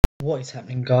What is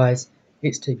happening, guys?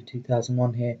 It's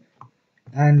TV2001 here,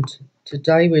 and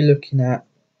today we're looking at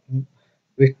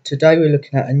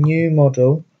a new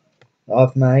model that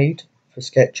I've made for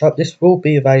SketchUp. This will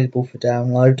be available for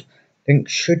download. Link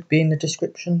should be in the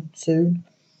description soon.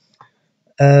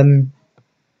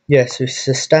 Yes, it's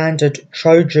a standard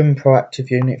Trojan proactive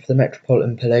unit for the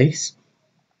Metropolitan Police.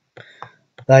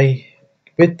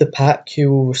 With the pack,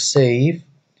 you will receive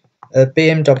a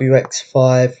BMW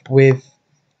X5 with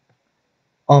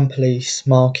armed police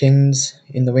markings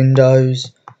in the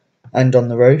windows and on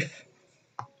the roof.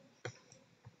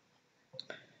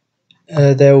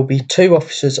 There will be two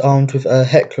officers armed with a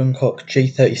Heckler & Koch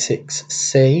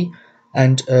G36C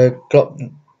and a Glock.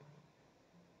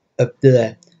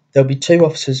 There'll be two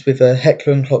officers with a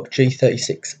Heckler & Koch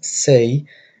G36C,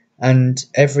 and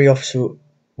every officer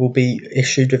will be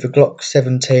issued with a Glock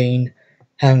 17,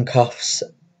 handcuffs,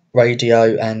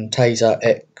 radio, and Taser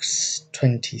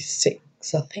X26,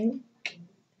 I think.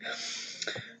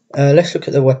 Let's look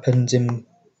at the weapons in a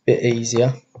bit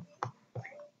easier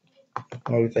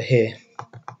over here.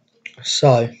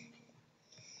 So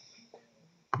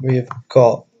we've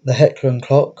got the Heckler &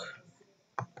 Koch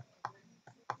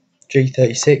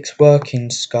G36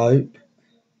 working scope,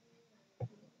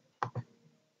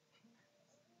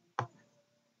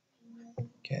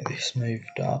 get this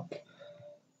moved up,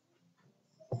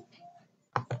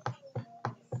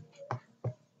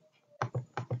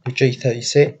 the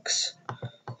G36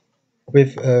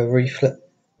 with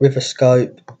a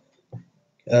scope,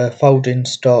 folding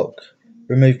stock,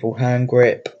 removable hand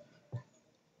grip,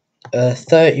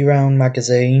 30 round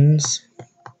magazines,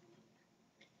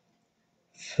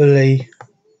 fully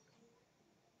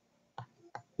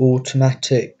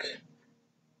automatic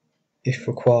if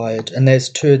required, and there's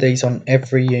two of these on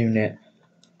every unit.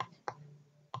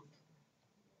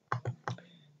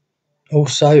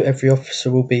 Also, every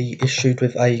officer will be issued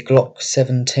with a Glock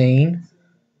 17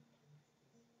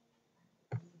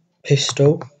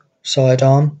 pistol,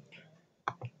 sidearm,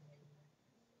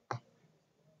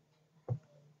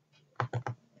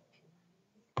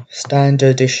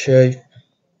 standard issue,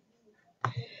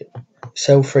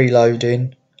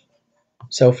 self-loading.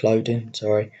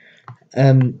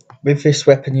 With this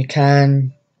weapon you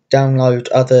can download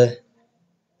other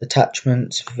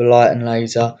attachments for the light and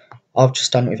laser. I've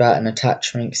just done it without an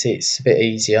attachment because it's a bit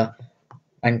easier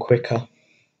and quicker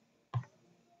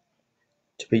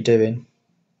to be doing.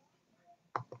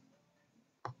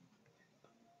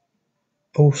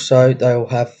 Also, they'll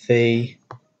have the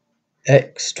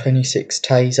X26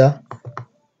 taser,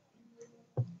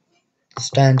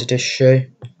 standard issue.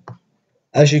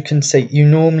 As you can see, you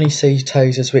normally see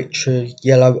tasers which are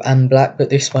yellow and black, but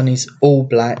this one is all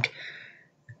black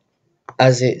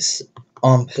as it's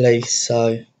armed police,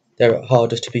 so they're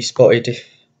harder to be spotted if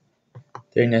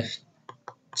they're in a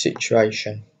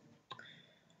situation.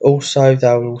 Also,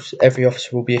 every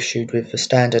officer will be issued with the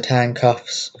standard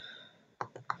handcuffs,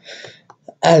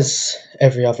 as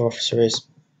every other officer is.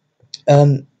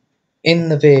 In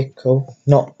the vehicle,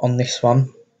 not on this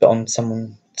one, but on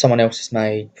someone else's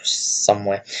made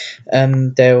somewhere,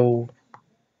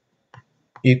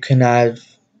 you can have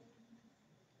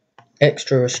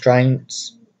extra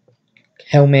restraints,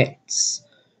 helmets,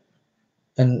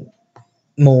 and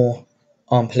more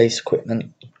armed police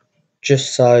equipment,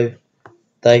 just so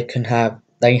they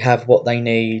have what they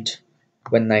need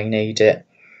when they need it.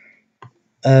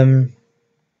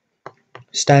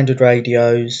 Standard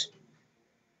radios,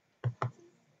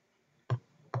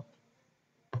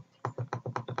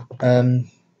 so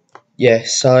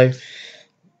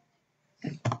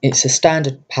it's a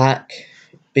standard pack,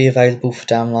 be available for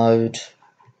download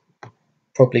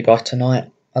probably by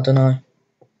tonight, I don't know,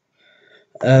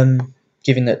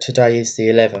 given that today is the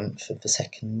 11th of the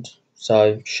 2nd,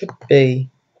 so should be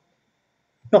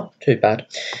not too bad.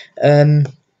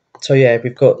 So yeah,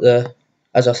 we've got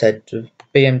as I said, the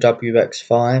BMW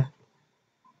X5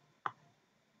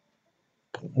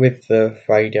 with the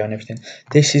radio and everything.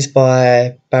 This is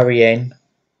by Barry N,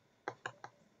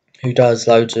 who does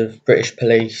loads of British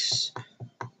police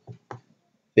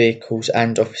vehicles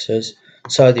and officers.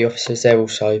 So the officers, they're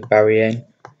also Barry N.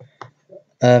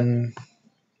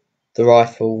 The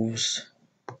rifles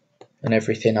and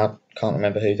everything, I can't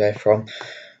remember who they're from.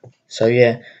 So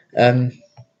yeah,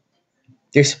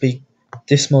 this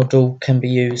model can be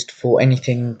used for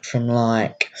anything from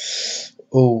like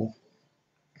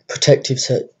protection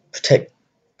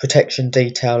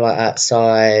detail, like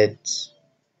outside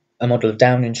a model of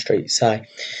Downing Street, say,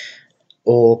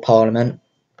 or Parliament.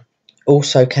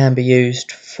 Also can be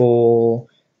used for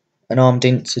an armed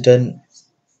incident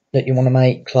that you want to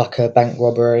make, like a bank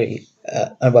robbery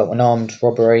well, an armed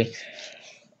robbery,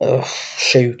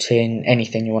 shooting,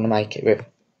 anything you want to make it with.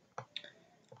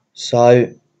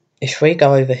 So if we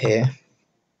go over here,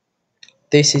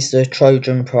 this is the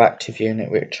Trojan Proactive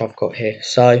Unit which I've got here.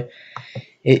 So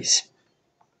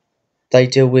they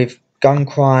deal with gun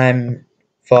crime,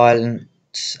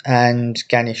 violence and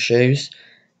gang issues,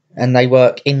 and they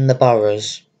work in the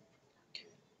boroughs.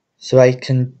 So they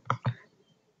can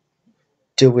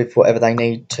deal with whatever they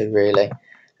need to, really.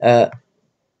 They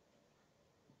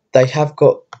have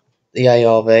got the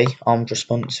ARV, Armed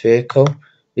Response Vehicle,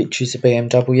 which is a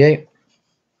BMW.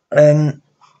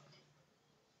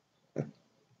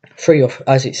 Three off,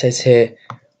 as it says here.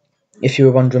 If you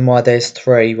were wondering why there's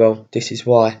three, well, this is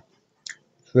why.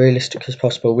 As realistic as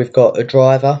possible. We've got a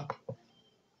driver,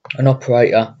 an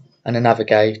operator, and a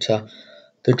navigator.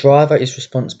 The driver is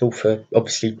responsible for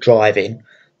obviously driving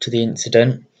to the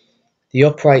incident. The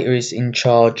operator is in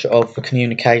charge of the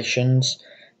communications,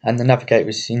 and the navigator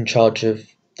is in charge of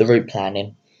the route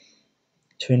planning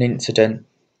to an incident.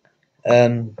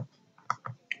 Every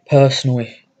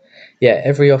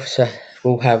officer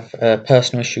will have a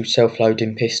personal issue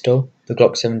self-loading pistol, the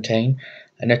Glock 17,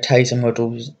 and a Taser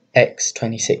model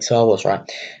X26, so I was right.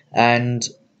 And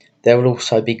there will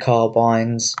also be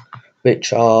carbines,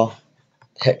 which are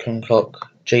Heckler & Koch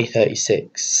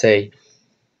G36C.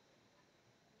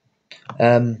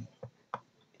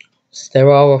 There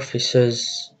are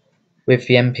officers with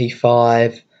the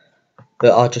MP5,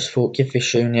 but I just thought give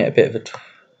this unit a bit of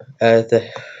the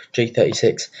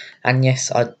G36. And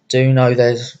yes, I do know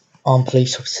there's armed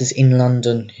police officers in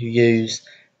London who use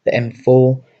the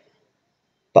M4,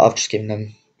 but I've just given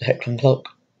them the Heckler & Koch,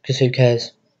 because who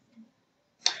cares?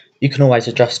 You can always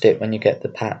adjust it when you get the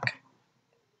pack.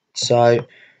 So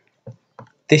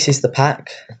this is the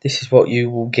pack. This is what you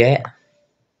will get.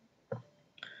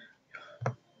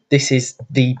 This is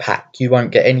the pack. You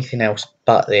won't get anything else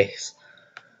but this.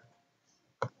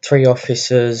 3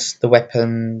 officers, the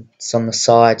weapons on the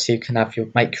side, so you can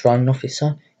make your own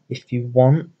officer if you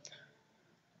want,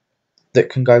 that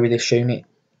can go with this unit.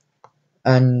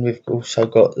 And we've also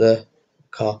got the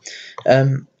car.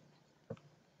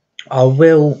 I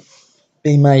will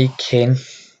be making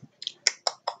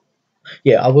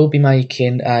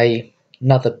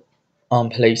another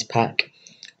armed police pack,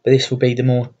 but this will be the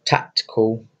more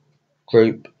tactical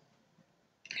group,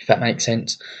 if that makes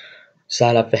sense. So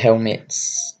I'll have the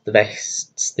helmets, the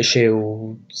vests, the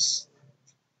shields,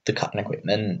 the cutting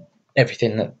equipment,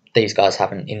 everything that these guys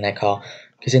haven't in their car,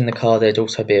 because in the car there'd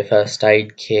also be a first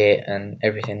aid kit and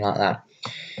everything like that.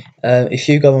 If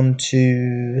you go on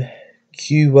to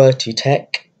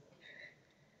QwertyTech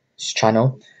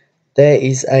channel, there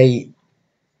is a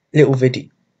little video.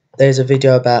 There's a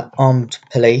video about armed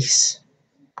police,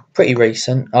 pretty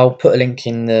recent. I'll put a link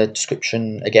in the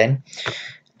description again,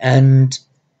 and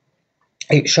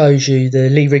it shows you the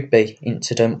Lee Rigby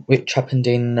incident, which happened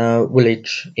in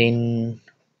Woolwich a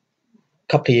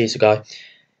couple of years ago,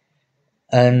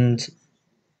 and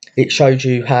it showed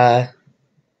you how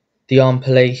the armed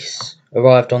police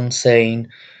arrived on scene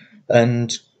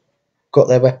and got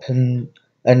their weapon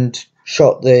and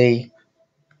shot the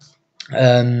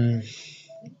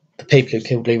people who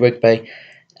killed Lee Rigby.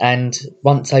 And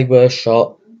once they were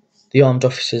shot,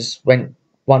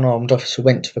 one armed officer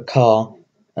went to the car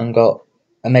and got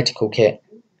a medical kit.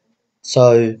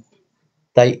 So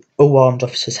all armed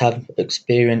officers have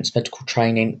experienced medical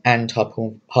training and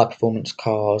high performance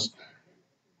cars,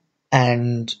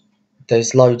 and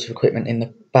there's loads of equipment in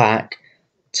the back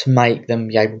to make them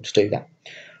be able to do that.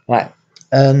 Right.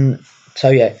 So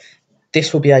yeah,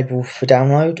 this will be able for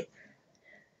download.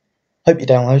 Hope you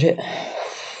download it.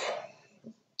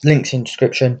 Links in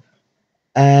description.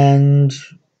 And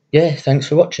yeah, thanks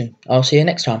for watching. I'll see you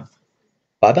next time.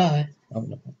 Bye bye. Bye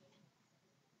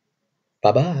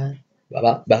bye. Bye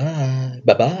bye. Bye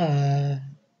bye. Bye.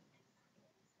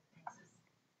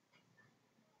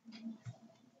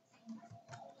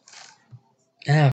 Ah.